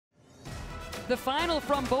The final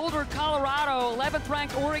from Boulder, Colorado. 11th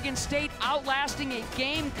ranked Oregon State outlasting a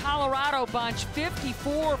game Colorado bunch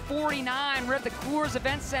 54-49. We're at the Coors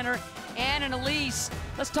Event Center. Ann and Elise,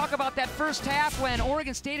 let's talk about that first half when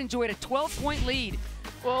Oregon State enjoyed a 12-point lead.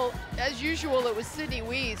 Well, as usual, it was Sydney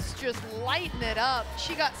Wiese just lighting it up.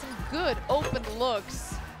 She got some good open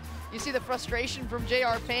looks. You see the frustration from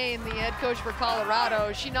J.R. Payne, the head coach for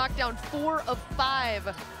Colorado. She knocked down 4 of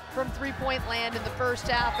 5 from three-point land in the first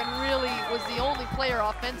half and really was the only player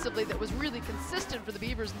offensively that was really consistent for the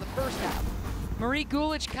Beavers in the first half. Marie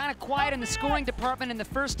Gulich kind of quiet in the scoring department in the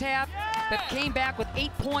first half, but came back with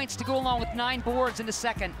 8 points to go along with 9 boards in the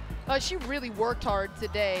second. She really worked hard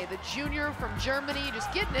today. The junior from Germany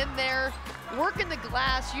just getting in there, working the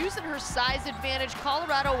glass, using her size advantage.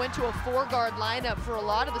 Colorado went to a 4-guard lineup for a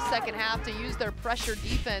lot of the second half to use their pressure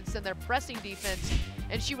defense and their pressing defense,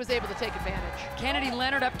 and she was able to take advantage. Kennedy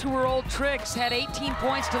Leonard, up to her old tricks, had 18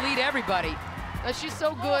 points to lead everybody. She's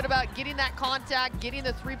so good about getting that contact, getting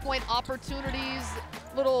the three-point opportunities,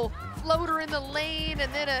 little floater in the lane,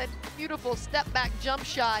 and then a beautiful step-back jump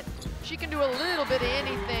shot. She can do a little bit of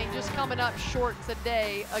anything, just coming up short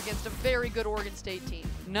today against a very good Oregon State team.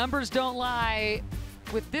 Numbers don't lie.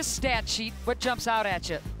 With this stat sheet, what jumps out at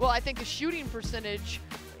you? Well, I think the shooting percentage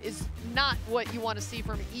is not what you want to see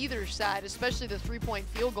from either side, especially the three-point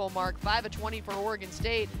field goal mark. 5 of 20 for Oregon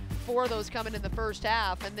State, 4 of those coming in the first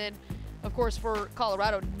half, and then of course for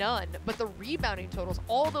Colorado, none. But the rebounding totals,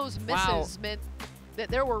 all those misses meant that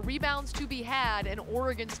there were rebounds to be had, and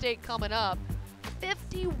Oregon State coming up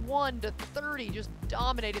 51-30, just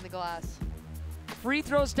dominating the glass. Free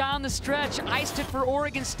throws down the stretch, iced it for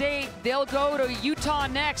Oregon State. They'll go to Utah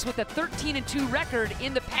next with a 13-2 record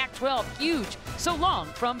in the Pac-12. Huge. So long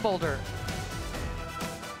from Boulder.